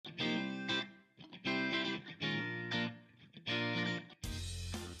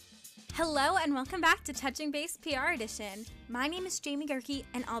Hello and welcome back to Touching Base PR Edition. My name is Jamie Gerke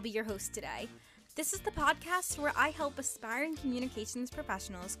and I'll be your host today. This is the podcast where I help aspiring communications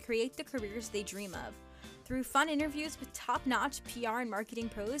professionals create the careers they dream of. Through fun interviews with top-notch PR and marketing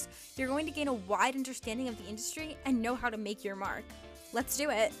pros, you're going to gain a wide understanding of the industry and know how to make your mark. Let's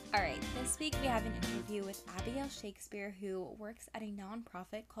do it. All right, this week we have an interview with Abigail Shakespeare, who works at a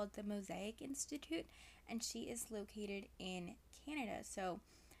nonprofit called the Mosaic Institute, and she is located in Canada. So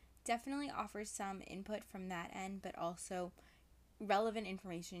definitely offers some input from that end, but also relevant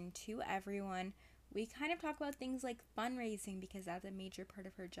information to everyone. We kind of talk about things like fundraising because that's a major part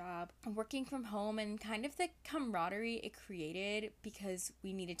of her job, working from home, and kind of the camaraderie it created because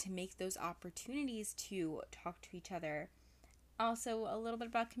we needed to make those opportunities to talk to each other. Also, a little bit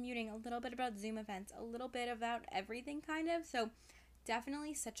about commuting, a little bit about Zoom events, a little bit about everything kind of. So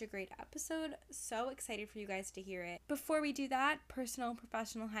definitely such a great episode. So excited for you guys to hear it. Before we do that, personal and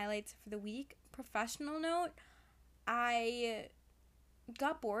professional highlights for the week. Professional note, I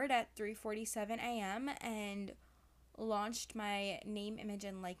got bored at 3:47 a.m. and launched my name, image,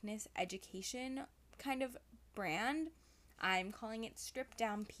 and likeness education kind of brand. I'm calling it Stripped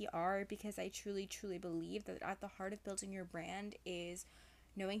Down PR because I truly, truly believe that at the heart of building your brand is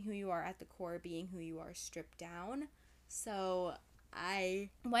knowing who you are at the core, being who you are stripped down. So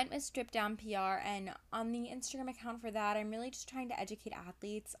I went with Stripped Down PR, and on the Instagram account for that, I'm really just trying to educate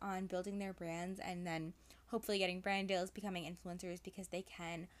athletes on building their brands and then hopefully getting brand deals, becoming influencers, because they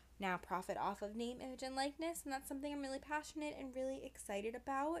can now profit off of name, image, and likeness, and that's something I'm really passionate and really excited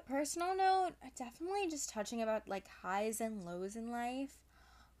about. Personal note, definitely just touching about like highs and lows in life.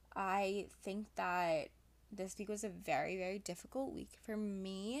 I think that this week was a very, very difficult week for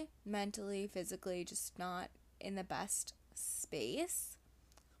me, mentally, physically, just not in the best space.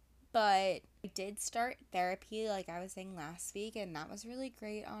 But I did start therapy like I was saying last week, and that was really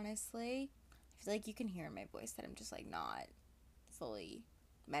great, honestly. I feel like you can hear in my voice that I'm just like not fully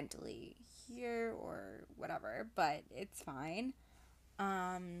mentally here or whatever, but it's fine.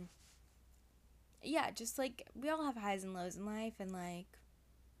 Yeah, just like we all have highs and lows in life, and like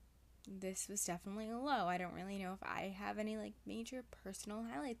this was definitely a low. I don't really know if I have any like major personal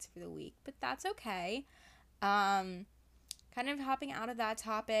highlights for the week, but that's okay. Kind of hopping out of that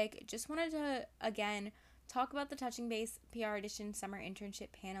topic, just wanted to again talk about the Touching Base PR Edition Summer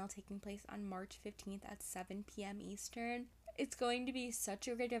Internship Panel taking place on March 15th at 7 p.m. Eastern. It's going to be such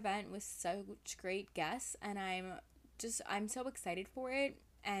a great event with such great guests, and I'm so excited for it,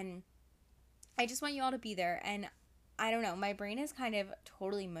 and I just want you all to be there. And I don't know, my brain is kind of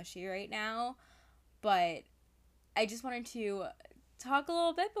totally mushy right now, but I just wanted to talk a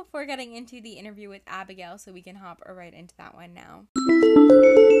little bit before getting into the interview with Abigail, so we can hop right into that one now.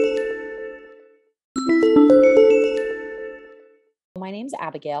 My name's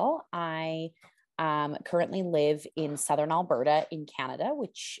Abigail. I currently live in southern Alberta in Canada,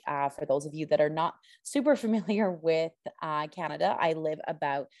 which for those of you that are not super familiar with Canada, I live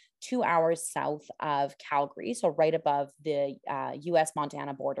about 2 hours south of Calgary, so right above the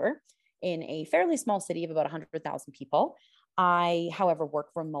US-Montana border in a fairly small city of about 100,000 people. I, however, work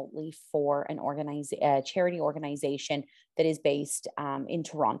remotely for a charity organization that is based in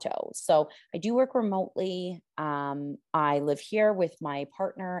Toronto. So I do work remotely. I live here with my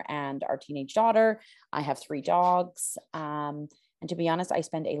partner and our teenage daughter. I have 3 dogs. And to be honest, I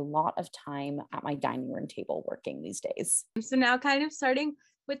spend a lot of time at my dining room table working these days. So now kind of starting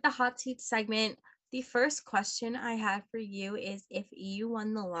with the hot seat segment, the first question I have for you is, if you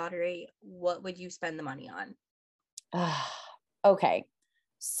won the lottery, what would you spend the money on? Okay.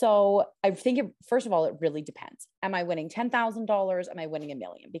 So I think first of all, it really depends. Am I winning $10,000? Am I winning $1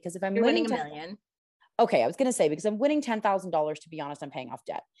 million? Because if I'm winning $1 million. Okay. I was going to say, because I'm winning $10,000, to be honest, I'm paying off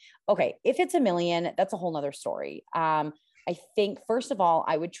debt. Okay. If it's $1 million, that's a whole nother story. I think first of all,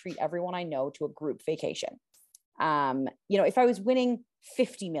 I would treat everyone I know to a group vacation. If I was winning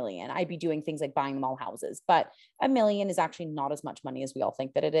 50 million, I'd be doing things like buying them all houses, but $1 million is actually not as much money as we all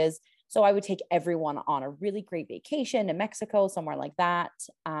think that it is. So I would take everyone on a really great vacation to Mexico, somewhere like that.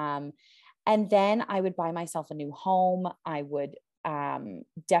 And then I would buy myself a new home. I would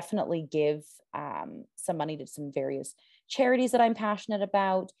definitely give some money to some various charities that I'm passionate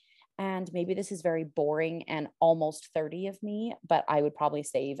about. And maybe this is very boring and almost 30 of me, but I would probably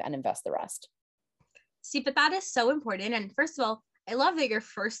save and invest the rest. See, but that is so important. And first of all, I love that your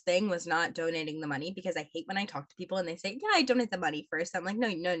first thing was not donating the money, because I hate when I talk to people and they say, yeah, I donate the money first. I'm like, no,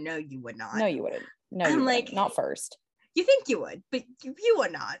 you would not. No, you wouldn't. No, you wouldn't. Not first. You think you would, but you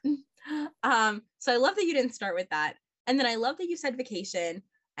would not. So I love that you didn't start with that. And then I love that you said vacation.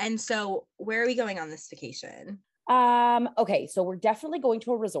 And so where are we going on this vacation? Okay. So we're definitely going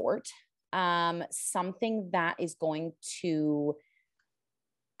to a resort. something that is going to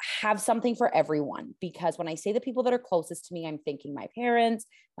have something for everyone. Because when I say the people that are closest to me, I'm thinking my parents,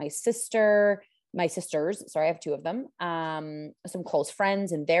 my sisters, sorry, I have two of them, some close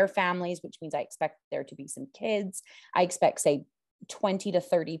friends and their families, which means I expect there to be some kids. I expect, say, 20 to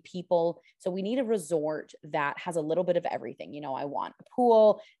 30 people. So we need a resort that has a little bit of everything. You know, I want a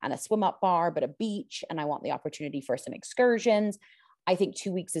pool and a swim up bar, but a beach, and I want the opportunity for some excursions. I think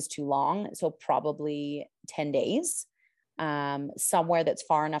 2 weeks is too long. So probably 10 days, somewhere that's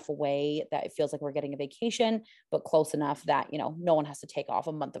far enough away that it feels like we're getting a vacation, but close enough that, you know, no one has to take off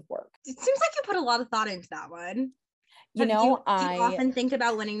a month of work. It seems like you put a lot of thought into that one. Do you often think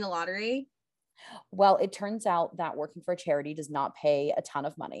about winning the lottery? Well, it turns out that working for a charity does not pay a ton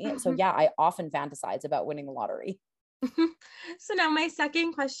of money. So yeah, I often fantasize about winning the lottery. So now my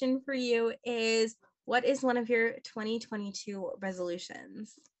second question for you is, what is one of your 2022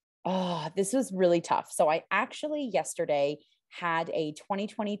 resolutions? Oh, this was really tough. So I actually yesterday had a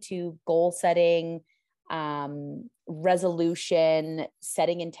 2022 goal setting, resolution,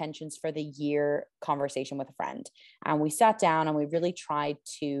 setting intentions for the year conversation with a friend. And we sat down and we really tried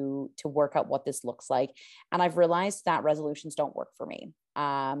to work out what this looks like. And I've realized that resolutions don't work for me.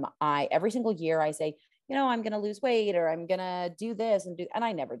 Every single year I say, you know, I'm going to lose weight, or I'm going to do this and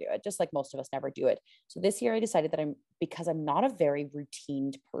I never do it, just like most of us never do it. So this year I decided that because I'm not a very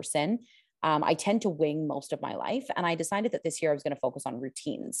routine person, I tend to wing most of my life. And I decided that this year I was going to focus on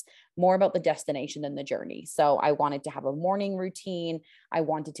routines, more about the destination than the journey. So I wanted to have a morning routine. I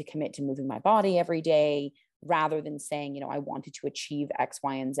wanted to commit to moving my body every day rather than saying, you know, I wanted to achieve X,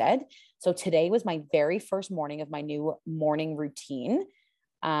 Y, and Z. So today was my very first morning of my new morning routine.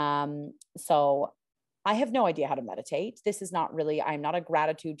 So I have no idea how to meditate. This is not really, I'm not a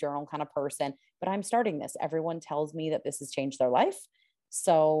gratitude journal kind of person, but I'm starting this. Everyone tells me that this has changed their life.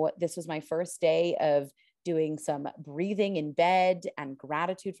 So this was my first day of doing some breathing in bed and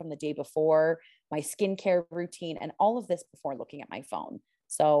gratitude from the day before, my skincare routine, and all of this before looking at my phone.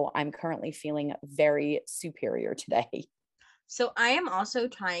 So I'm currently feeling very superior today. So I am also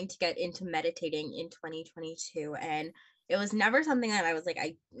trying to get into meditating in 2022, and it was never something that I was like,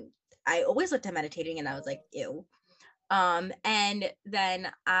 I always looked at meditating and I was like, ew. And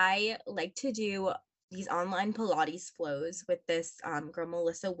then I like to do these online Pilates flows with this girl,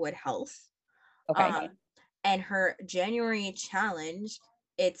 Melissa Wood Health. Okay. And her January challenge,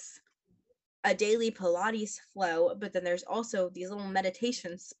 it's a daily Pilates flow, but then there's also these little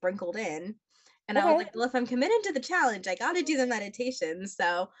meditations sprinkled in. And I was like, well, if I'm committed to the challenge, I got to do the meditations.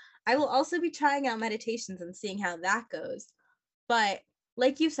 So I will also be trying out meditations and seeing how that goes. But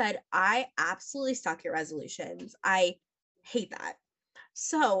like you said, I absolutely suck at resolutions. I hate that.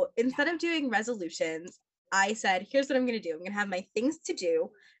 So instead of doing resolutions, I said, here's what I'm going to do. I'm going to have my things to do,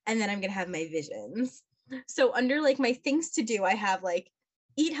 and then I'm going to have my visions. So under like my things to do, I have like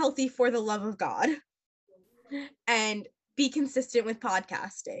eat healthy for the love of God and be consistent with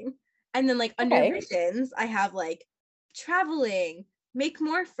podcasting. And then like under visions, I have like traveling, make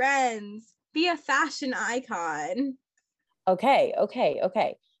more friends, be a fashion icon. Okay.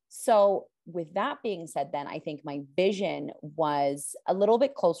 So with that being said, then I think my vision was a little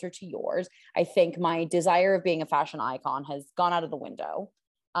bit closer to yours. I think my desire of being a fashion icon has gone out of the window.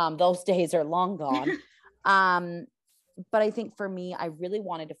 Those days are long gone. But I think for me, I really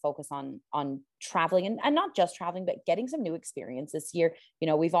wanted to focus on traveling and not just traveling, but getting some new experience this year. You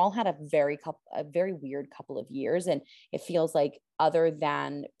know, we've all had a very weird couple of years, and it feels like other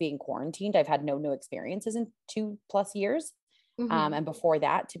than being quarantined, I've had no new experiences in 2+ years. Mm-hmm. And before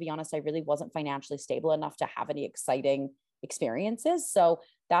that, to be honest, I really wasn't financially stable enough to have any exciting experiences. So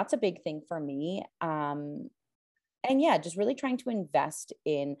that's a big thing for me. And yeah, just really trying to invest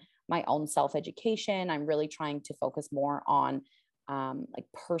in my own self-education. I'm really trying to focus more on like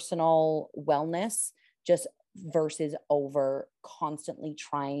personal wellness, just versus over constantly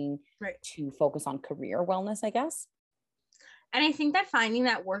trying to focus on career wellness, I guess. And I think that finding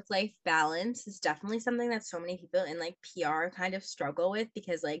that work-life balance is definitely something that so many people in like PR kind of struggle with,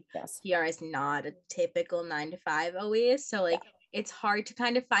 because like PR is not a typical 9 to 5 always. So like it's hard to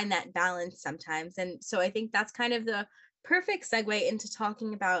kind of find that balance sometimes. And so I think that's kind of the perfect segue into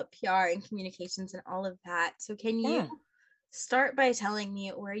talking about PR and communications and all of that. So can you start by telling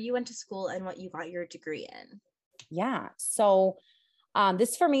me where you went to school and what you got your degree in? Yeah. So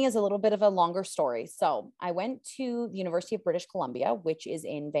this for me is a little bit of a longer story. So I went to the University of British Columbia, which is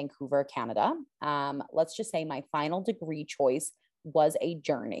in Vancouver, Canada. Let's just say my final degree choice was a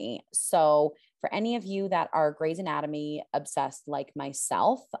journey. So for any of you that are Grey's Anatomy obsessed like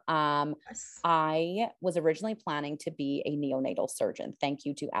myself, Yes. I was originally planning to be a neonatal surgeon. Thank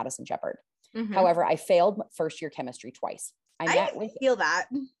you to Addison Shepherd. Mm-hmm. However, I failed first year chemistry twice. I feel that.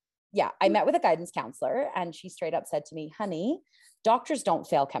 Yeah, I met with a guidance counselor and she straight up said to me, honey, doctors don't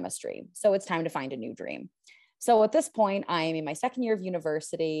fail chemistry. So it's time to find a new dream. So at this point, I'm in my second year of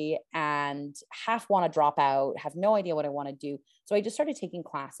university and half want to drop out, have no idea what I want to do. So I just started taking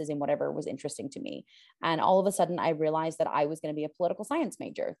classes in whatever was interesting to me. And all of a sudden, I realized that I was going to be a political science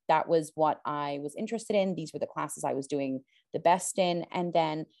major. That was what I was interested in. These were the classes I was doing the best in. And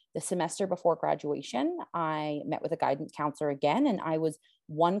then the semester before graduation, I met with a guidance counselor again, and I was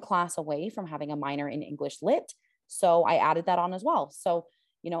one class away from having a minor in English Lit. So I added that on as well. So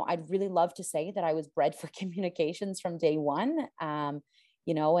I'd really love to say that I was bred for communications from day one, and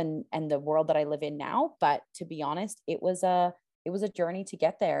the world that I live in now. But to be honest, it was a journey to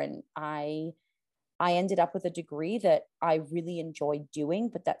get there. And I ended up with a degree that I really enjoyed doing,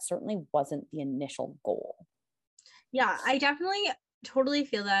 but that certainly wasn't the initial goal. Yeah, I definitely totally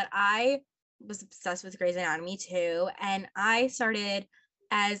feel that. I was obsessed with Grey's Anatomy too. And I started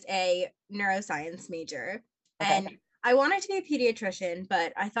as a neuroscience major. Okay. And I wanted to be a pediatrician,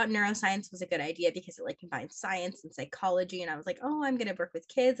 but I thought neuroscience was a good idea because it combines science and psychology. And I was like, oh, I'm going to work with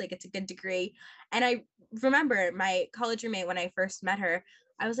kids. It's a good degree. And I remember my college roommate, when I first met her,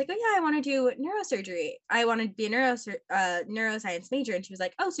 I was like, oh yeah, I want to do neurosurgery. I want to be a neuroscience major. And she was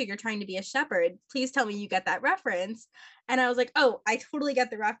like, oh, so you're trying to be a shepherd. Please tell me you get that reference. And I was like, oh, I totally get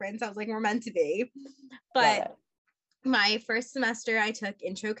the reference. I was like, we're meant to be. But my first semester I took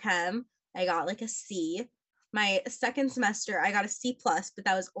intro chem. I got a C. My second semester, I got a C+, but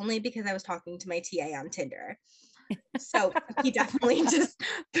that was only because I was talking to my TA on Tinder. So he definitely just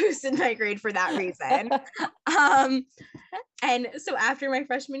boosted my grade for that reason. And so after my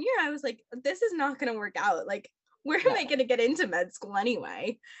freshman year, I was like, this is not going to work out. Where am I going to get into med school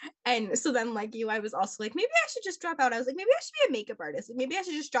anyway? And so then, like you, I was also like, maybe I should just drop out. I was like, maybe I should be a makeup artist. Maybe I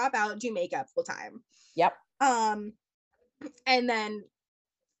should just drop out, do makeup full time. Yep. And then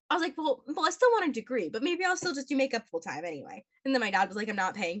I was like, well, I still want a degree, but maybe I'll still just do makeup full time anyway. And then my dad was like, I'm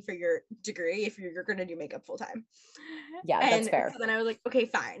not paying for your degree if you're going to do makeup full time. Yeah, that's fair. So then I was like, okay,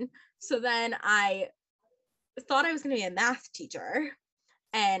 fine. So then I thought I was going to be a math teacher.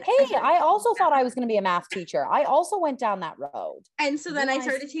 And hey, I also thought I was going to be a math teacher. I also went down that road. And so then I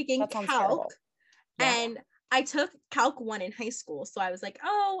started taking calc, and I took calc 1 in high school. So I was like,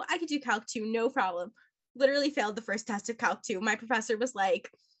 oh, I could do calc 2, no problem. Literally failed the first test of calc 2. My professor was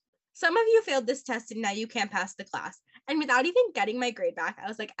like, some of you failed this test and now you can't pass the class. And without even getting my grade back, I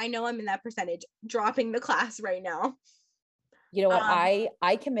was like, I know I'm in that percentage, dropping the class right now. You know what?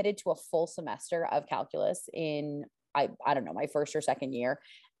 I committed to a full semester of calculus in, I don't know, my first or second year.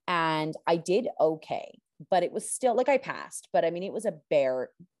 And I did okay, but it was still I passed, but I mean, it was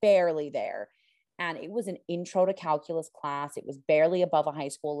barely there. And it was an intro to calculus class. It was barely above a high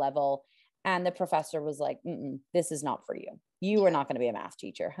school level. And the professor was like, this is not for you. You are not going to be a math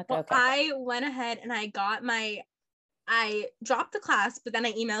teacher. Well, okay. I went ahead and I dropped the class, but then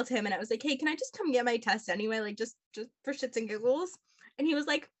I emailed him and I was like, hey, can I just come get my test anyway? Just for shits and giggles. And he was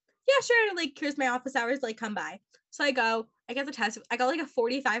like, yeah, sure. Here's my office hours. Come by. So I go, I get the test. I got a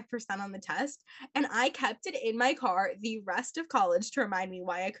 45% on the test. And I kept it in my car the rest of college to remind me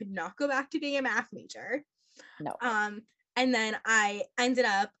why I could not go back to being a math major. No. And then I ended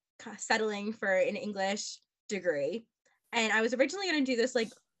up settling for an English degree. And I was originally going to do this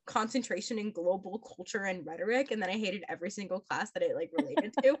concentration in global culture and rhetoric, and then I hated every single class that it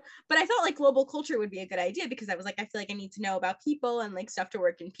related to. But I felt global culture would be a good idea because I was I feel I need to know about people and stuff to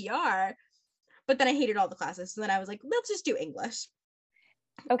work in PR. But then I hated all the classes, so then I was like, let's just do English.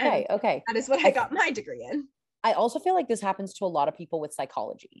 Okay. That is what I got my degree in. I also feel this happens to a lot of people with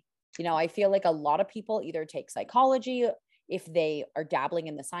psychology. I feel a lot of people either take psychology if they are dabbling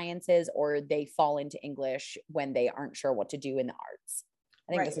in the sciences, or they fall into English when they aren't sure what to do in the arts.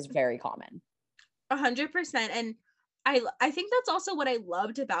 I think this is very common. 100%. And I think that's also what I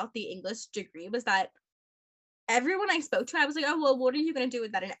loved about the English degree was that everyone I spoke to, I was like, oh, well, what are you going to do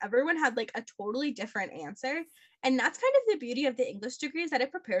with that? And everyone had a totally different answer. And that's kind of the beauty of the English degree, is that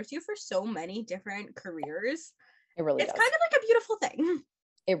it prepares you for so many different careers. It really does. It's kind of a beautiful thing.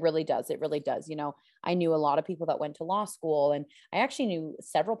 It really does. It really does. I knew a lot of people that went to law school, and I actually knew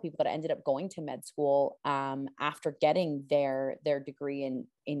several people that ended up going to med school after getting their degree in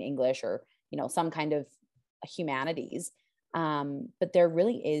English or, some kind of humanities. But there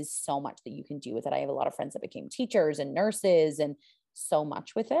really is so much that you can do with it. I have a lot of friends that became teachers and nurses, and so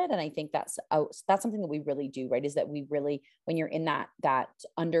much with it. And I think that's something that we really do, right? Is that we really, when you're in that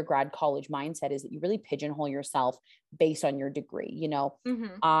undergrad college mindset, is that you really pigeonhole yourself based on your degree. You know,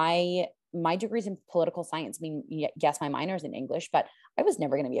 my degree's in political science. I mean, yes, my minor's in English, but I was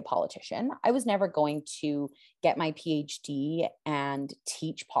never going to be a politician. I was never going to get my PhD and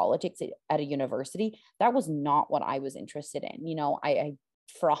teach politics at a university. That was not what I was interested in. You know, I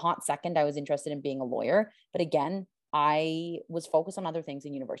for a hot second, I was interested in being a lawyer, but again, I was focused on other things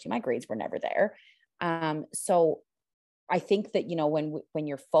in university. My grades were never there. So I think that, you know, when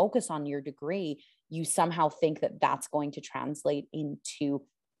you're focused on your degree, you somehow think that that's going to translate into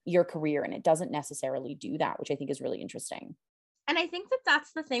your career, and it doesn't necessarily do that, which I think is really interesting. And I think that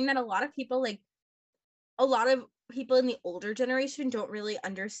that's the thing that a lot of people in the older generation don't really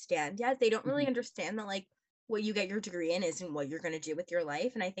understand yet. They don't really understand that like what you get your degree in isn't what you're going to do with your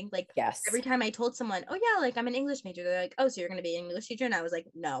life. And I think like Yes. every time I told someone, oh yeah, like I'm an English major, they're like, oh, so you're going to be an English teacher? And I was like,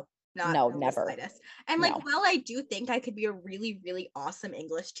 no, not No, in the never. slightest. And No. like, while I do think I could be a really, really awesome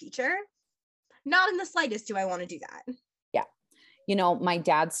English teacher, not in the slightest do I want to do that. Yeah. You know, my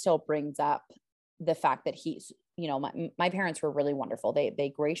dad still brings up the fact that he's, you know, my parents were really wonderful.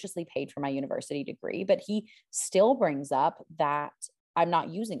 They graciously paid for my university degree, but he still brings up that I'm not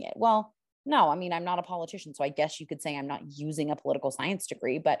using it. Well, no, I mean, I'm not a politician. So I guess you could say I'm not using a political science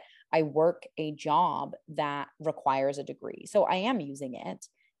degree, but I work a job that requires a degree. So I am using it,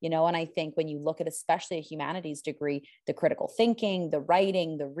 you know, and I think when you look at especially a humanities degree, the critical thinking, the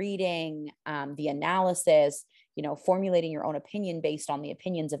writing, the reading, the analysis, you know, formulating your own opinion based on the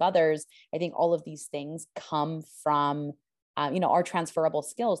opinions of others, I think all of these things come from, you know, are transferable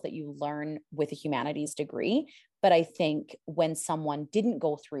skills that you learn with a humanities degree. But I think when someone didn't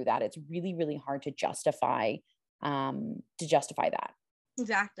go through that, it's really, really hard to justify that.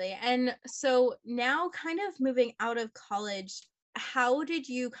 Exactly. And so now kind of moving out of college, how did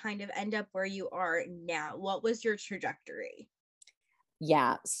you kind of end up where you are now? What was your trajectory?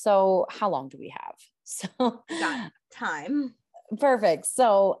 Yeah. So how long do we have? So We got time. perfect.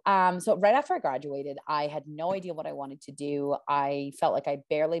 So so right after I graduated, I had no idea what I wanted to do. I felt like I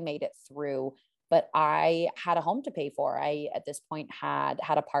barely made it through, but I had a home to pay for. I at this point had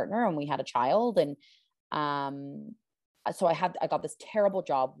a partner and we had a child, and um so I got this terrible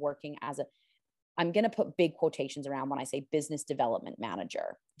job working as a, I'm going to put big quotations around when I say business development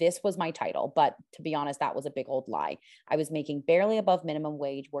manager. This was my title, but to be honest, that was a big old lie. I was making barely above minimum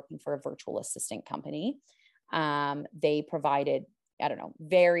wage working for a virtual assistant company. They provided, I don't know,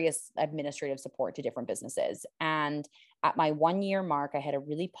 various administrative support to different businesses. And at my 1 year mark, I had a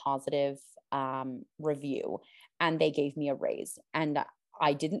really positive review, and they gave me a raise. And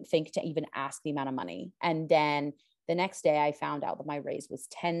I didn't think to even ask the amount of money. And then the next day I found out that my raise was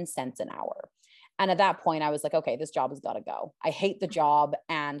 10 cents an hour. And at that point, I was like, okay, this job has got to go. I hate the job.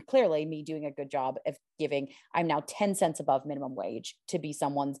 And clearly, me doing a good job of giving, I'm now 10 cents above minimum wage to be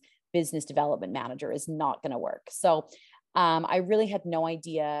someone's business development manager is not going to work. So I really had no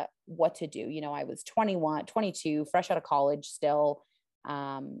idea what to do. You know, I was 21, 22, fresh out of college still,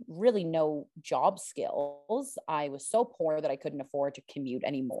 really no job skills. I was so poor that I couldn't afford to commute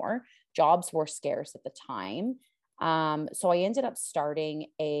anymore. Jobs were scarce at the time. So I ended up starting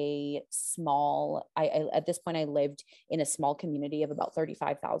a small, at this point, I lived in a small community of about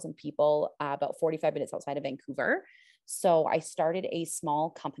 35,000 people, about 45 minutes outside of Vancouver. So I started a small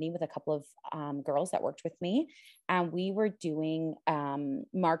company with a couple of girls that worked with me, and we were doing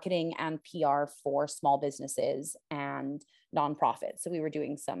marketing and PR for small businesses and nonprofits. So we were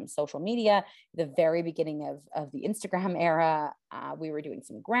doing some social media, the very beginning of the Instagram era. We were doing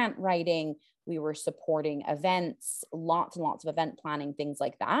some grant writing. We were supporting events, lots and lots of event planning, things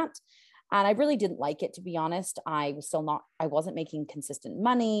like that. And I really didn't like it, to be honest. I wasn't making consistent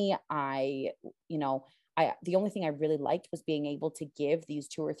money. The only thing I really liked was being able to give these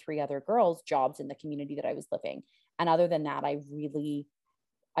 2 or 3 other girls jobs in the community that I was living. And other than that, I really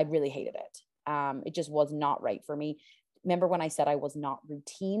hated it. It just was not right for me. Remember when I said I was not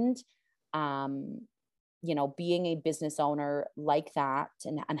routined? Being a business owner like that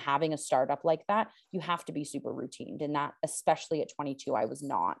and having a startup like that, you have to be super routined. And that, especially at 22, I was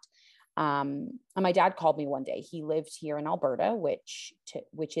not. And my dad called me one day. He lived here in Alberta, which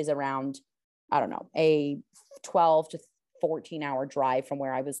is around, I don't know, a 12 to 14-hour drive from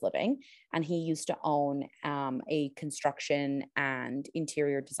where I was living. And he used to own a construction and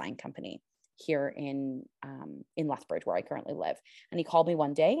interior design company here in Lethbridge, where I currently live. And he called me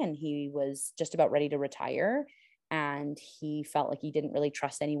one day, and he was just about ready to retire. And he felt like he didn't really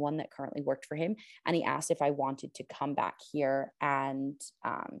trust anyone that currently worked for him. And he asked if I wanted to come back here and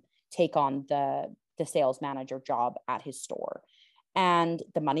take on the sales manager job at his store. and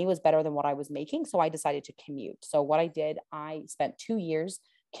the money was better than what I was making. So I decided to commute. So what I did, I spent 2 years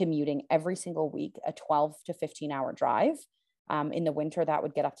commuting every single week, a 12 to 15 hour drive. In the winter, that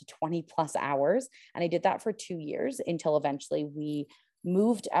would get up to 20 plus hours. And I did that for 2 years until eventually we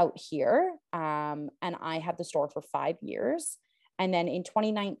moved out here. And I had the store for 5 years. And then in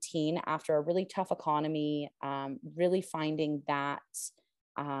 2019, after a really tough economy, really finding that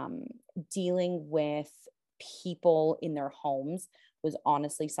dealing with people in their homes was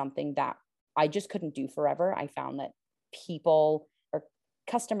honestly something that I just couldn't do forever. I found that people or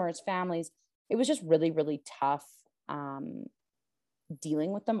customers, families, it was just really, really tough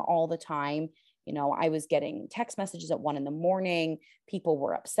dealing with them all the time. I was getting text messages at 1 a.m. People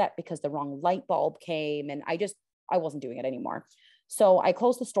were upset because the wrong light bulb came, and I wasn't doing it anymore. So I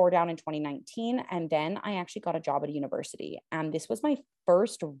closed the store down in 2019, and then I actually got a job at a university. And this was my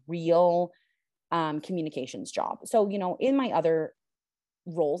first real communications job. So, in my other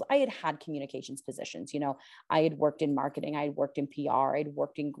roles, I had communications positions. I had worked in marketing, I had worked in PR, I'd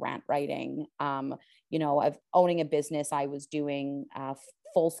worked in grant writing. Of owning a business, I was doing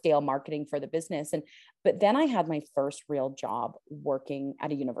full scale marketing for the business. But then I had my first real job working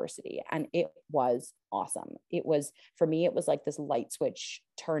at a university, and it was awesome. For me, it was like this light switch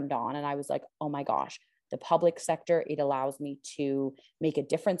turned on, and I was like, oh my gosh, the public sector, it allows me to make a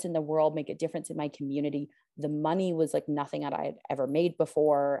difference in the world, make a difference in my community. The money was like nothing that I had ever made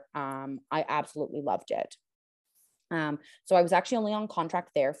before. I absolutely loved it. So I was actually only on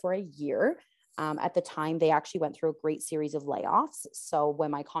contract there for a year. At the time, they actually went through a great series of layoffs. So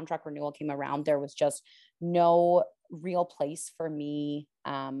when my contract renewal came around, there was just no real place for me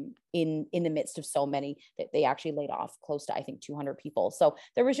in the midst of so many that they actually laid off close to, I think, 200 people. So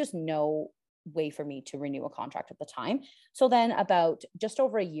there was just no way for me to renew a contract at the time. So then about just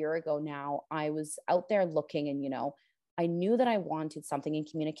over a year ago now, I was out there looking, and, I knew that I wanted something in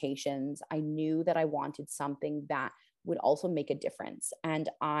communications. I knew that I wanted something that would also make a difference. And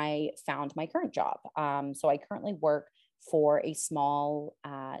I found my current job. So I currently work for a small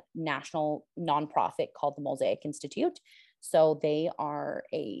national nonprofit called the Mosaic Institute. So they are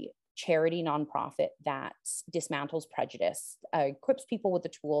a charity nonprofit that dismantles prejudice, equips people with the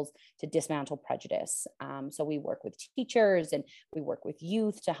tools to dismantle prejudice. So we work with teachers and we work with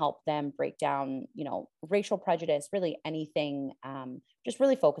youth to help them break down, racial prejudice, really anything, just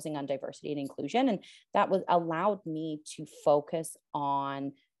really focusing on diversity and inclusion. And that allowed me to focus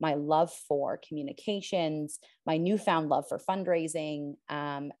on my love for communications, my newfound love for fundraising,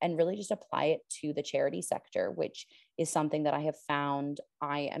 and really just apply it to the charity sector, which is something that I have found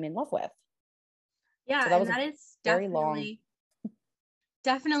I am in love with. Yeah, so and that is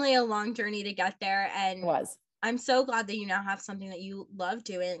definitely a long journey to get there. And it was. I'm so glad that you now have something that you love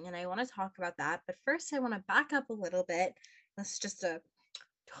doing, and I want to talk about that. But first, I want to back up a little bit. That's just a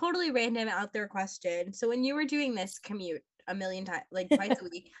totally random out there question. So when you were doing this commute a million times, like twice a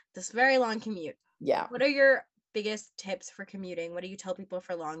week, this very long commute, what are your biggest tips for commuting? What do you tell people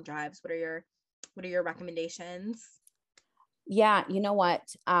for long drives? What are your recommendations? Yeah, you know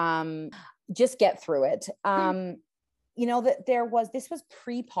what? Just get through it. This was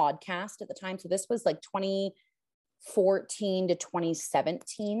pre-podcast at the time. So this was like 2014 to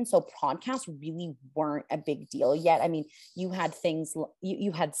 2017. So podcasts really weren't a big deal yet. I mean, you had things,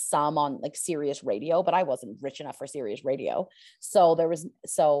 you had some on like Sirius Radio, but I wasn't rich enough for Sirius Radio.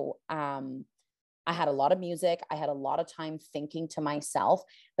 I had a lot of music. I had a lot of time thinking to myself,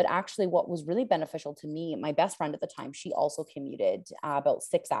 but actually what was really beneficial to me, my best friend at the time, she also commuted about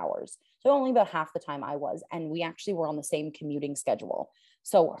 6 hours. So only about half the time I was, and we actually were on the same commuting schedule.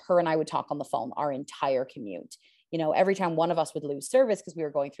 So her and I would talk on the phone our entire commute. Every time one of us would lose service because we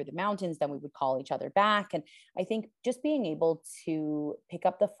were going through the mountains, then we would call each other back. And I think just being able to pick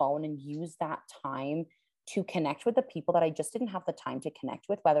up the phone and use that time to connect with the people that I just didn't have the time to connect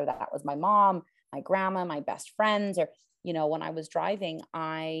with, whether that was my mom, my grandma, my best friends, or, when I was driving,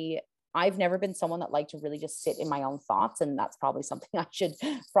 I've never been someone that liked to really just sit in my own thoughts. And that's probably something I should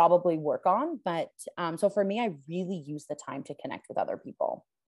probably work on. But so for me, I really use the time to connect with other people.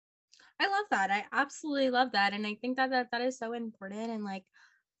 I love that. I absolutely love that. And I think that is so important. And like,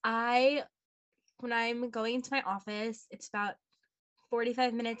 when I'm going into my office, it's about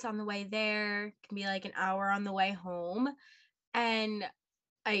 45 minutes on the way there. It can be like an hour on the way home. And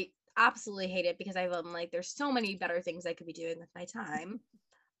I absolutely hate it because I'm like, there's so many better things I could be doing with my time.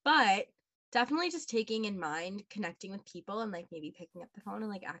 But definitely just taking in mind connecting with people and like maybe picking up the phone and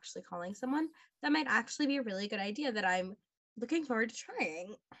like actually calling someone, that might actually be a really good idea that I'm looking forward to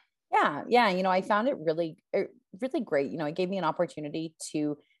trying. Yeah. I found it really, really great. It gave me an opportunity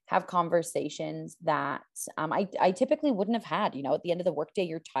to have conversations that I typically wouldn't have had. At the end of the workday,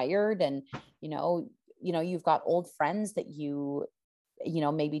 you're tired, and you've got old friends that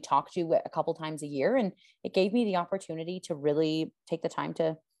maybe talk to a couple times a year, and it gave me the opportunity to really take the time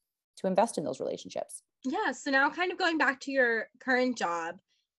to invest in those relationships. Yeah. So now kind of going back to your current job,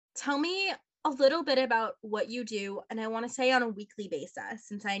 tell me a little bit about what you do. And I want to say on a weekly basis,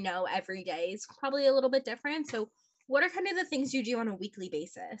 since I know every day is probably a little bit different. So what are kind of the things you do on a weekly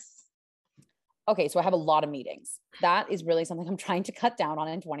basis? Okay, so I have a lot of meetings. That is really something I'm trying to cut down on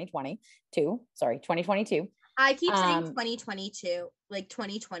in 2022. I keep saying 2022, like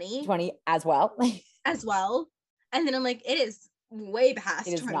 2020. 20 as well. As well. And then I'm like, it is way past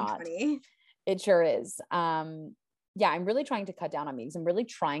It is 2020. not. It sure is. Yeah, I'm really trying to cut down on meetings. I'm really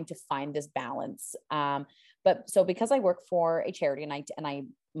trying to find this balance. But so because I work for a charity, and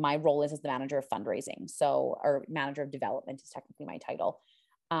my role is as the manager of fundraising. So, or manager of development is technically my title.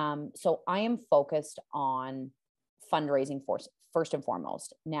 So I am focused on fundraising first and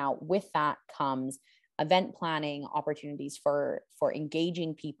foremost. Now, with that comes event planning, opportunities for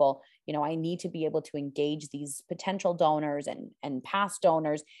engaging people. I need to be able to engage these potential donors and past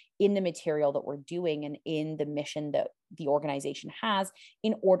donors in the material that we're doing and in the mission that the organization has,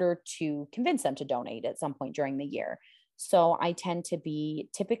 in order to convince them to donate at some point during the year. So I tend to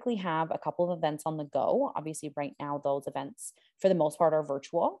typically have a couple of events on the go. Obviously, right now, those events for the most part are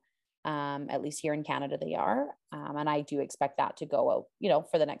virtual. At least here in Canada, they are. And I do expect that to go out,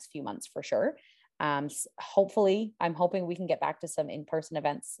 for the next few months for sure. Hopefully, I'm hoping we can get back to some in-person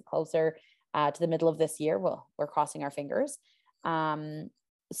events closer to the middle of this year. We're crossing our fingers.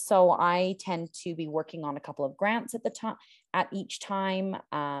 So I tend to be working on a couple of grants at each time.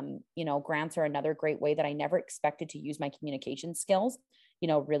 Grants are another great way that I never expected to use my communication skills,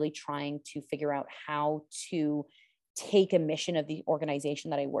 really trying to figure out how to take a mission of the organization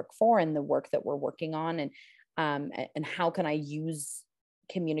that I work for and the work that we're working on, and how can I use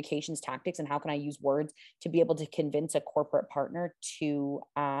communications tactics, and how can I use words to be able to convince a corporate partner to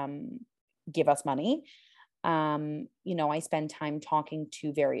give us money. I spend time talking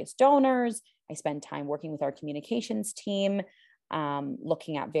to various donors. I spend time working with our communications team,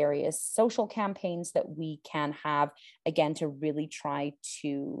 looking at various social campaigns that we can have, again, to really try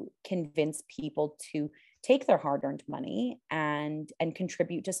to convince people to take their hard-earned money and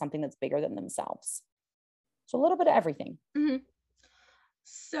contribute to something that's bigger than themselves. So a little bit of everything. Mm-hmm.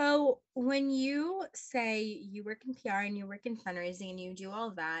 So when you say you work in PR and you work in fundraising and you do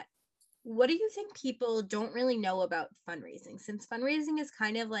all that, what do you think people don't really know about fundraising? Since fundraising is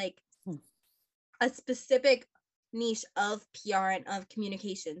kind of like a specific niche of PR and of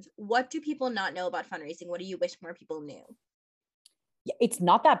communications, what do people not know about fundraising? What do you wish more people knew? Yeah, it's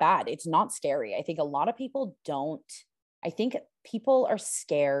not that bad. It's not scary. I think a lot of people I think people are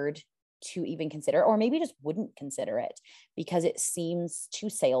scared to even consider, or maybe just wouldn't consider it because it seems too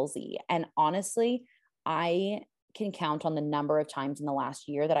salesy. And honestly, I can count on the number of times in the last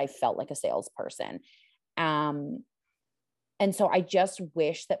year that I felt like a salesperson. And so I just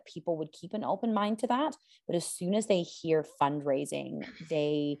wish that people would keep an open mind to that. But as soon as they hear fundraising,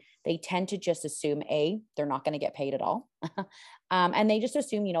 they tend to just assume, they're not going to get paid at all. And they just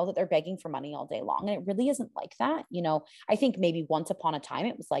assume, that they're begging for money all day long. And it really isn't like that. I think maybe once upon a time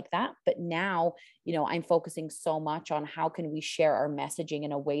it was like that. But now, I'm focusing so much on how can we share our messaging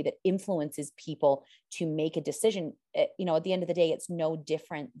in a way that influences people to make a decision. At the end of the day, it's no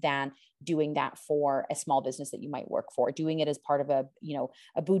different than doing that for a small business that you might work for, doing it as part of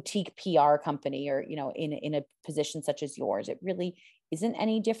a boutique PR company, or, in a position such as yours. It really isn't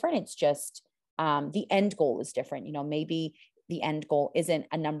any different. It's just the end goal is different. Maybe the end goal isn't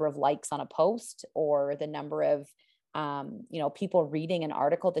a number of likes on a post, or the number of people reading an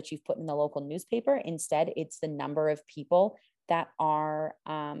article that you've put in the local newspaper. Instead, it's the number of people that are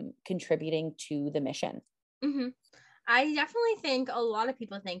contributing to the mission. Mm-hmm. I definitely think a lot of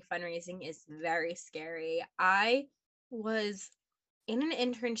people think fundraising is very scary. I was in an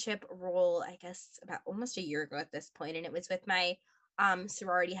internship role, I guess about almost a year ago at this point, and it was with my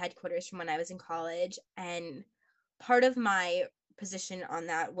sorority headquarters from when I was in college. And part of my position on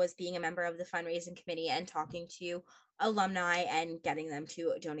that was being a member of the fundraising committee and talking to alumni and getting them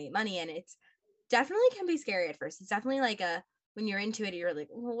to donate money. And it's definitely can be scary at first. It's definitely like when you're into it, you're like,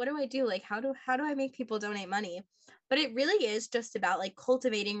 well, what do I do? Like, how do I make people donate money? But it really is just about like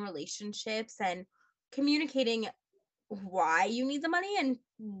cultivating relationships and communicating why you need the money and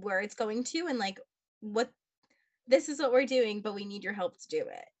where it's going to, and like, this is what we're doing, but we need your help to do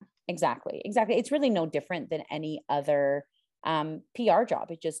it. Exactly. It's really no different than any other PR job.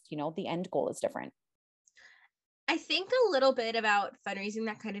 It just, the end goal is different. I think a little bit about fundraising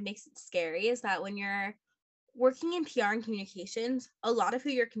that kind of makes it scary is that when you're working in PR and communications, a lot of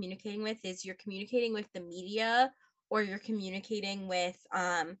who you're communicating with is you're communicating with the media, or you're communicating with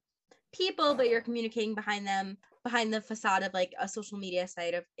people, but you're communicating behind the facade of like a social media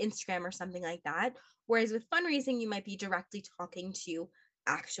site of Instagram or something like that. Whereas with fundraising, you might be directly talking to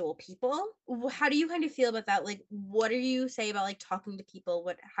actual people. How do you kind of feel about that? Like, what do you say about like talking to people?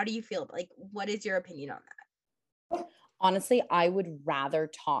 How do you feel? Like, what is your opinion on that? Honestly, I would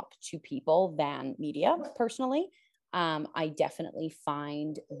rather talk to people than media personally. I definitely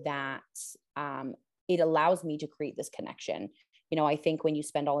find that it allows me to create this connection. I think when you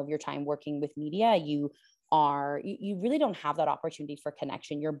spend all of your time working with media, you really don't have that opportunity for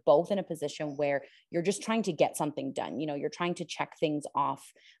connection. You're both in a position where you're just trying to get something done. You're trying to check things off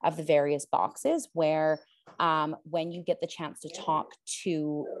of the various boxes, where when you get the chance to talk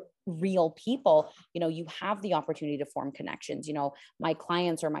to real people, you have the opportunity to form connections. My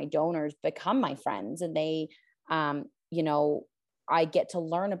clients or my donors become my friends, and they, I get to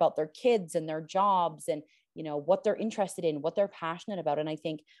learn about their kids and their jobs, and what they're interested in, what they're passionate about. And I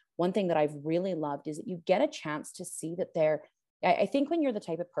think one thing that I've really loved is that you get a chance to see that I think when you're the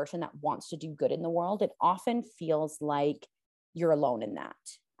type of person that wants to do good in the world, it often feels like you're alone in that.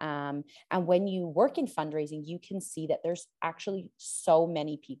 And when you work in fundraising, you can see that there's actually so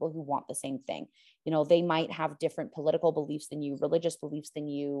many people who want the same thing. They might have different political beliefs than you, religious beliefs than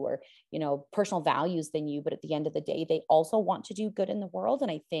you, or, personal values than you. But at the end of the day, they also want to do good in the world.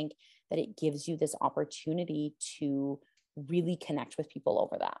 And I think that it gives you this opportunity to really connect with people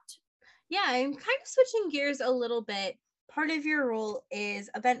over that. Yeah, I'm kind of switching gears a little bit. Part of your role is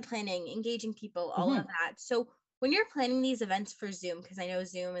event planning, engaging people, all of that. So when you're planning these events for Zoom, because I know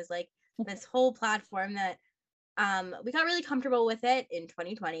Zoom is like this whole platform that we got really comfortable with it in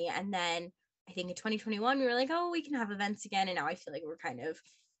 2020. And then I think in 2021, we were like, oh, we can have events again. And now I feel like we're kind of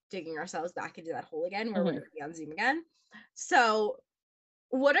digging ourselves back into that hole again, where we're going to be on Zoom again. So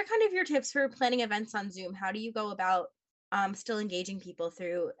what are kind of your tips for planning events on Zoom? How do you go about still engaging people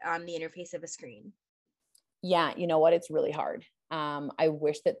through the interface of a screen? Yeah, you know what? It's really hard. I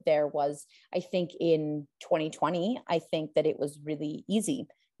wish that I think in 2020, I think that it was really easy.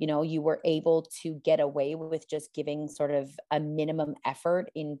 You were able to get away with just giving sort of a minimum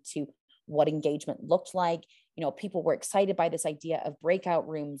effort into what engagement looked like. People were excited by this idea of breakout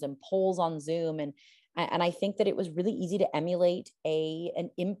rooms and polls on Zoom. And I think that it was really easy to emulate an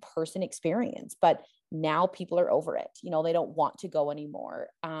in-person experience, but now people are over it. They don't want to go anymore.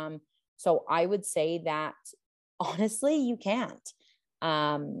 So I would say that honestly, you can't.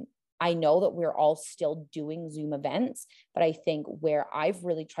 I know that we're all still doing Zoom events, but I think where I've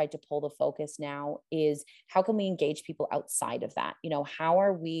really tried to pull the focus now is how can we engage people outside of that? How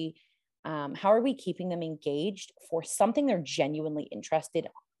are we keeping them engaged for something they're genuinely interested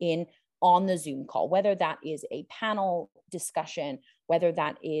in on the Zoom call, whether that is a panel discussion, whether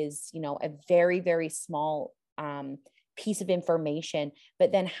that is, a very, very small piece of information,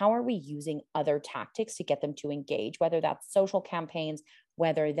 but then how are we using other tactics to get them to engage, whether that's social campaigns,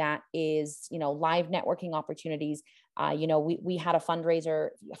 whether that is, live networking opportunities. We had a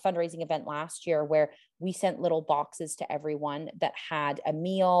fundraising event last year where we sent little boxes to everyone that had a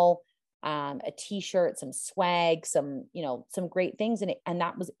meal, a t-shirt, some swag, some great things in it. And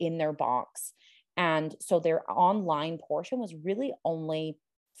that was in their box. And so their online portion was really only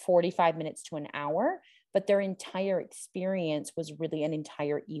 45 minutes to an hour, but their entire experience was really an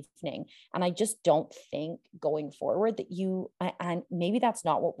entire evening. And I just don't think going forward that and maybe that's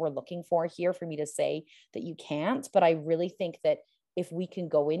not what we're looking for here for me to say that you can't, but I really think that if we can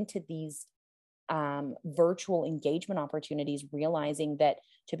go into these virtual engagement opportunities, realizing that,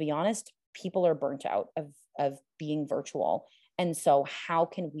 to be honest, people are burnt out of being virtual. And so how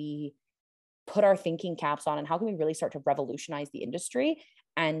can we put our thinking caps on and how can we really start to revolutionize the industry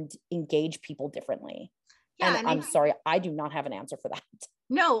and engage people differently? Yeah, and I'm sorry, I do not have an answer for that.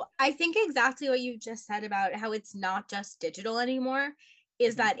 No, I think exactly what you just said about how it's not just digital anymore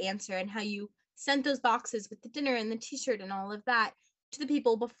is that answer, and how you sent those boxes with the dinner and the t-shirt and all of that to the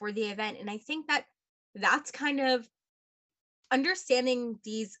people before the event. And I think that that's kind of understanding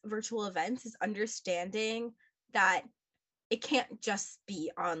these virtual events is understanding that it can't just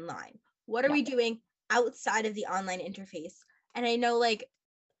be online. What are we doing outside of the online interface? And I know like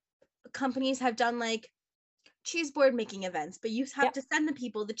companies have done like cheese board making events, but you have to send the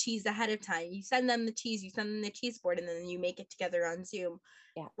people the cheese ahead of time. You send them the cheese, you send them the cheese board, and then you make it together on Zoom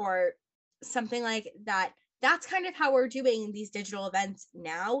or something like that. That's kind of how we're doing these digital events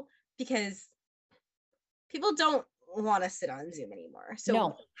now, because people don't want to sit on Zoom anymore.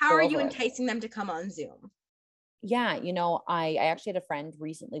 So how are you enticing them to come on Zoom? Yeah, I actually had a friend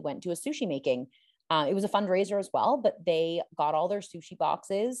recently went to a sushi making. It was a fundraiser as well, but they got all their sushi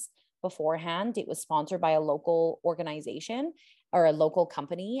boxes beforehand. It was sponsored by a local organization or a local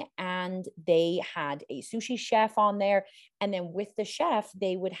company, and they had a sushi chef on there. And then with the chef,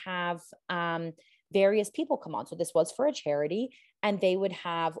 they would have various people come on. So this was for a charity, and they would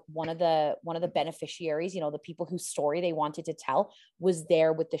have one of the beneficiaries, the people whose story they wanted to tell was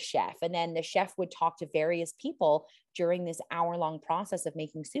there with the chef. And then the chef would talk to various people during this hour-long process of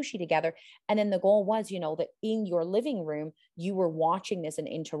making sushi together. And then the goal was, that in your living room, you were watching this and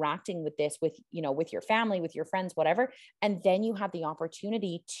interacting with this with your family, with your friends, whatever. And then you had the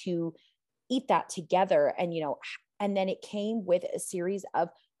opportunity to eat that together. And then it came with a series of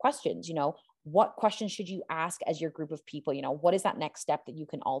questions. What questions should you ask as your group of people? What is that next step that you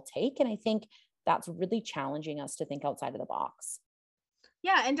can all take? And I think that's really challenging us to think outside of the box.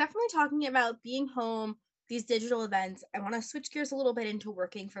 Yeah, and definitely talking about being home, these digital events. I want to switch gears a little bit into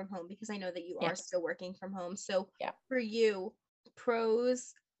working from home because I know that you are Yes. still working from home. So, Yeah. for you,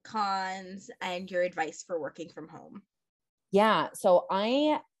 pros, cons, and your advice for working from home. Yeah. So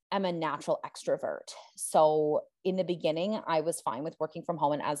I am a natural extrovert. So in the beginning, I was fine with working from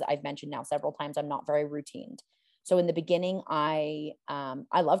home. And as I've mentioned now several times, I'm not very routined. So in the beginning, I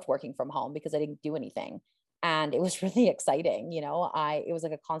loved working from home because I didn't do anything. And it was really exciting. It was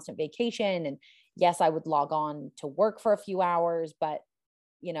like a constant vacation. And yes, I would log on to work for a few hours, but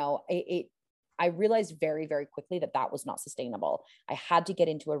I realized very, very quickly that that was not sustainable. I had to get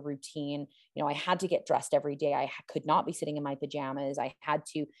into a routine. I had to get dressed every day. Could not be sitting in my pajamas. I had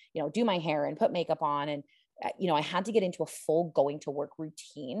to, do my hair and put makeup on. And, I had to get into a full going to work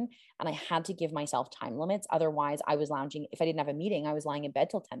routine, and I had to give myself time limits. Otherwise I was lounging. If I didn't have a meeting, I was lying in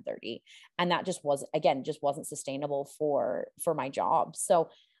bed till 10:30. And that just wasn't sustainable for my job. So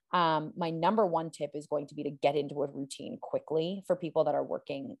my number one tip is going to be to get into a routine quickly for people that are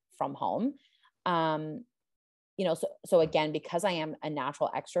working from home. um so again, because I am a natural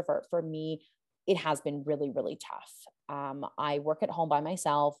extrovert, for me it has been really, really tough. I work at home by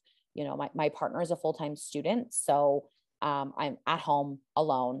myself. My partner is a full-time student, so I'm at home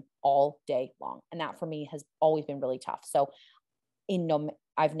alone all day long, and that for me has always been really tough. So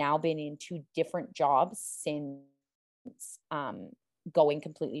I've now been in two different jobs since going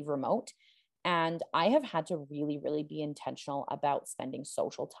completely remote. And I have had to really, really be intentional about spending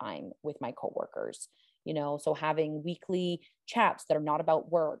social time with my coworkers. So having weekly chats that are not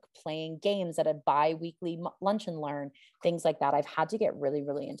about work, playing games at a bi-weekly lunch and learn, things like that. I've had to get really,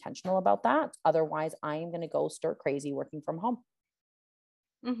 really intentional about that. Otherwise, I am going to go stir crazy working from home.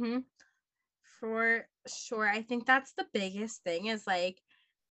 Mm-hmm. For sure. I think that's the biggest thing is like,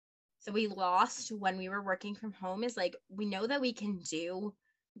 so we lost when we were working from home is like, we know that we can do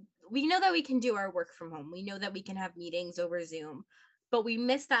our work from home. We know that we can have meetings over Zoom, but we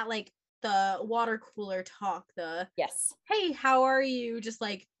miss that like the water cooler talk, the Yes. hey, how are you? Just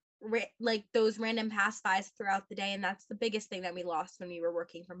like like those random pass bys throughout the day, and that's the biggest thing that we lost when we were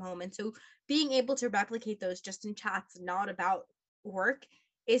working from home. And so being able to replicate those just in chats, not about work,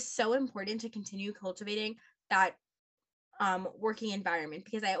 is so important to continue cultivating that working environment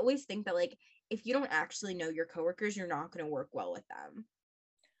because I always think that like if you don't actually know your coworkers, you're not going to work well with them.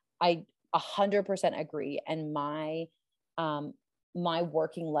 I 100% agree. And um, my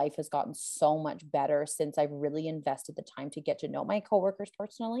working life has gotten so much better since I've really invested the time to get to know my coworkers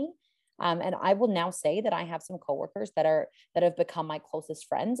personally. And I will now say that I have some coworkers that have become my closest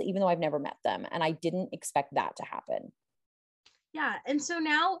friends, even though I've never met them. And I didn't expect that to happen. Yeah, and so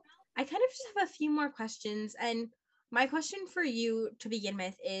now I kind of just have a few more questions. And my question for you to begin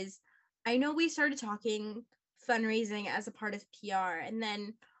with is I know we started talking fundraising as a part of PR, and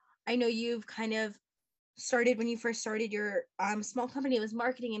then I know you've kind of started when you first started your small company, it was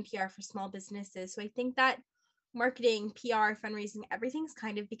marketing and PR for small businesses. So I think that marketing, PR, fundraising, everything's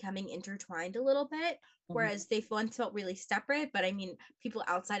kind of becoming intertwined a little bit, Mhm. whereas they once felt really separate. But I mean, people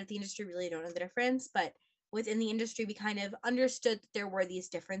outside of the industry really don't know the difference. But within the industry, we kind of understood that there were these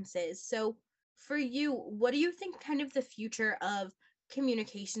differences. So for you, what do you think kind of the future of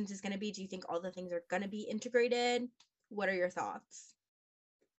communications is going to be? Do you think all the things are going to be integrated? What are your thoughts?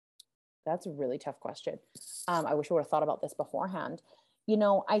 That's a really tough question. I wish I would have thought about this beforehand.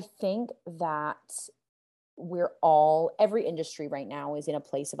 I think that every industry right now is in a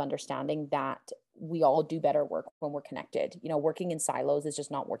place of understanding that we all do better work when we're connected. Working in silos is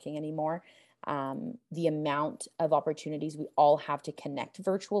just not working anymore. The amount of opportunities we all have to connect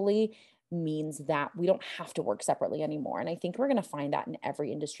virtually means that we don't have to work separately anymore. And I think we're going to find that in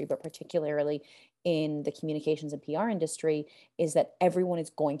every industry, but particularly in the communications and PR industry is that everyone is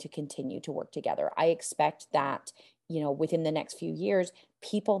going to continue to work together. I expect that, within the next few years,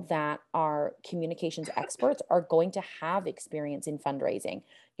 people that are communications experts are going to have experience in fundraising.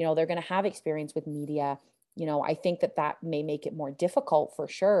 They're going to have experience with media. I think that may make it more difficult for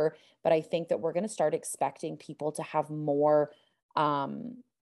sure, but I think that we're going to start expecting people to have more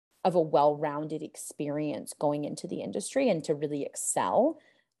of a well-rounded experience going into the industry and to really excel.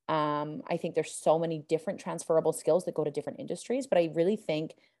 I think there's so many different transferable skills that go to different industries, but I really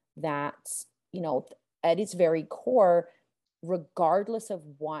think that, at its very core, regardless of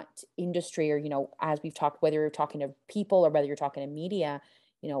what industry or, as we've talked, whether you're talking to people or whether you're talking to media,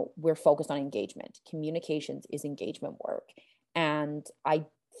 we're focused on engagement. Communications is engagement work. And I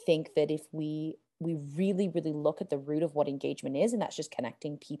think that if we really, really look at the root of what engagement is, and that's just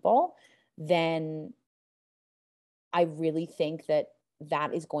connecting people, then I really think that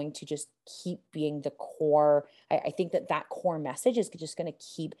is going to just keep being the core. I think that core message is just going to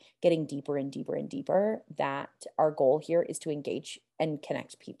keep getting deeper and deeper and deeper, that our goal here is to engage and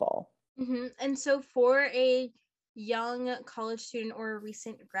connect people. And so for a young college student or a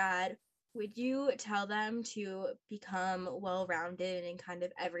recent grad, would you tell them to become well-rounded in kind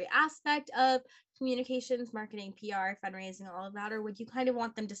of every aspect of communications, marketing, PR, fundraising, all of that, or would you kind of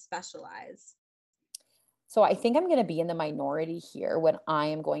want them to specialize? So I think I'm going to be in the minority here when I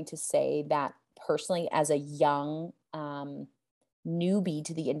am going to say that personally, as a young newbie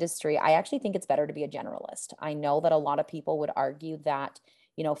to the industry, I actually think it's better to be a generalist. I know that a lot of people would argue that,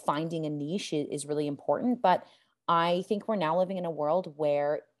 finding a niche is really important, but I think we're now living in a world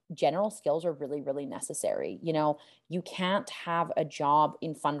where general skills are really, really necessary. You can't have a job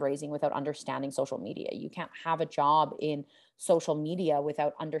in fundraising without understanding social media. You can't have a job in social media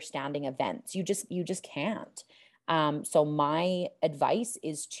without understanding events. You just can't. So my advice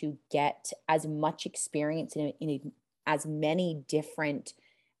is to get as much experience in as many different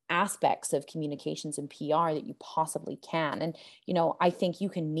aspects of communications and PR that you possibly can. And, I think you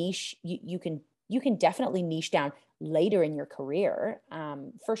can niche, you can definitely niche down later in your career,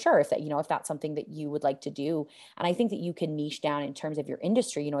 for sure, if that's something that you would like to do. And I think that you can niche down in terms of your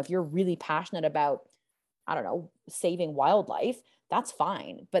industry. If you're really passionate about, I don't know, saving wildlife, that's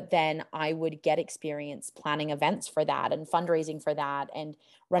fine. But then I would get experience planning events for that and fundraising for that and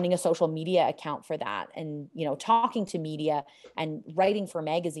running a social media account for that and, talking to media and writing for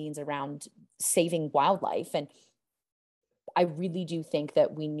magazines around saving wildlife. And I really do think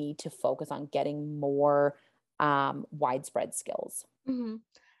that we need to focus on getting more widespread skills. hmm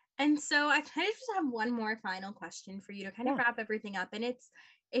And so I kind of just have one more final question for you to kind of Yeah. wrap everything up. And it's,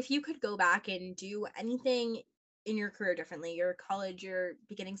 if you could go back and do anything in your career differently, your college, your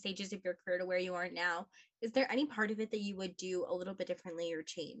beginning stages of your career to where you are now, is there any part of it that you would do a little bit differently or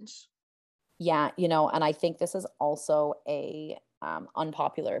change? Yeah, and I think this is also a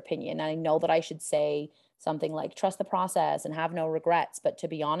unpopular opinion. And I know that I should say something like trust the process and have no regrets. But to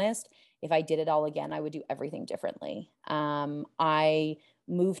be honest, if I did it all again, I would do everything differently. I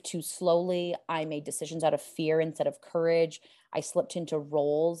moved too slowly. I made decisions out of fear instead of courage. I slipped into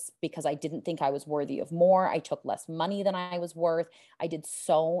roles because I didn't think I was worthy of more. I took less money than I was worth. I did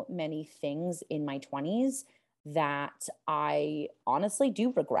so many things in my 20s that I honestly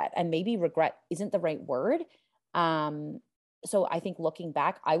do regret. And maybe regret isn't the right word. Um, so I think looking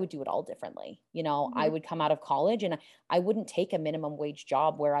back, I would do it all differently. I hmm would come out of college and I wouldn't take a minimum wage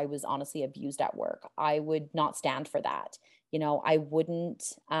job where I was honestly abused at work. I would not stand for that. I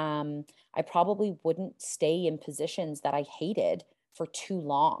wouldn't, I probably wouldn't stay in positions that I hated for too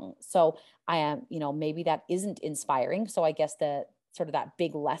long. So I am, maybe that isn't inspiring. So I guess the sort of that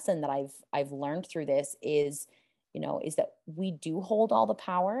big lesson that I've learned through this is that we do hold all the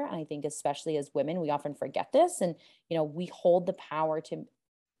power. And I think especially as women, we often forget this. And, we hold the power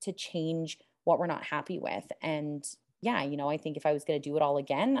to change what we're not happy with. And yeah, I think if I was going to do it all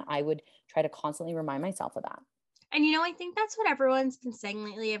again, I would try to constantly remind myself of that. And I think that's what everyone's been saying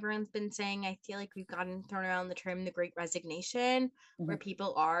lately. Everyone's been saying, I feel like we've gotten thrown around the term the great resignation, where Mhm.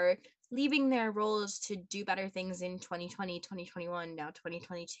 people are leaving their roles to do better things in 2020, 2021, now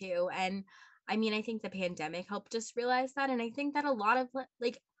 2022. And I think the pandemic helped us realize that. And I think that a lot of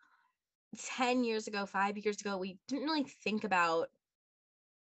like 10 years ago, 5 years ago, we didn't really think about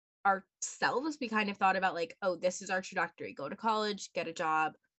ourselves. We kind of thought about like, oh, this is our trajectory: go to college, get a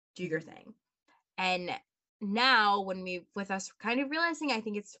job, do your Mhm. thing. And now when we with us kind of realizing, I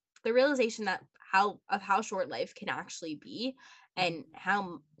think it's the realization that how short life can actually be Mhm. and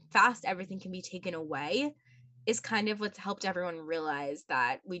how fast everything can be taken away is kind of what's helped everyone realize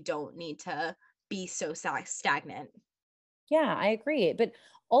that we don't need to be so stagnant. Yeah, I agree. But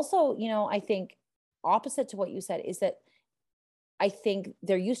also, I think opposite to what you said is that I think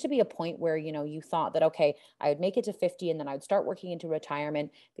there used to be a point where, you thought that, okay, I would make it to 50 and then I would start working into retirement.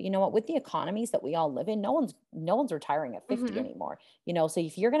 But you know what, with the economies that we all live in, no one's retiring at 50 anymore. So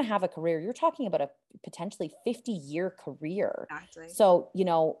if you're going to have a career, you're talking about a potentially 50-year career. Exactly. So,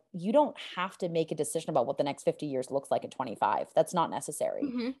 you don't have to make a decision about what the next 50 years looks like at 25. That's not necessary.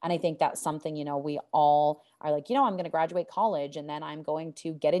 And I think that's something, we all are like, I'm going to graduate college and then I'm going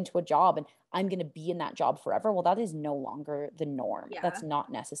to get into a job and I'm going to be in that job forever. Well, that is no longer the norm. Yeah. That's not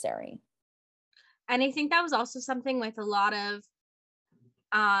necessary. And I think that was also something with a lot of,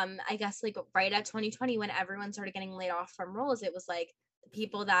 I guess like right at 2020, when everyone started getting laid off from roles, it was like the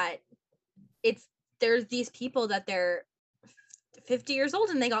people that there's these people that they're 50 years old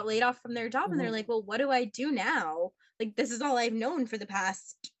and they got laid off from their job and they're like, well, what do I do now? Like, this is all I've known for the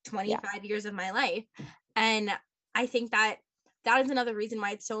past 25 years of my life. And I think that is another reason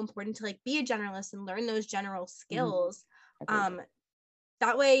why it's so important to like be a generalist and learn those general skills.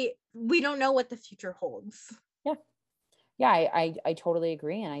 That way we don't know what the future holds. Yeah, I totally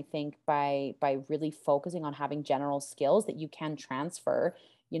agree. And I think by really focusing on having general skills that you can transfer,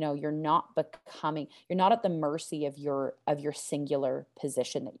 you're not at the mercy of your singular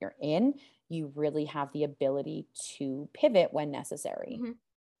position that you're in. You really have the ability to pivot when necessary.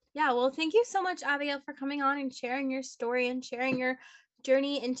 Yeah, well, thank you so much, Abigail, for coming on and sharing your story and sharing your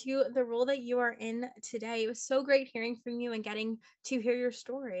journey into the role that you are in today. It was so great hearing from you and getting to hear your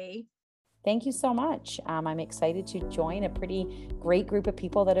story. Thank you so much. I'm excited to join a pretty great group of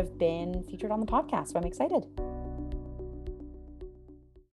people that have been featured on the podcast. So I'm excited.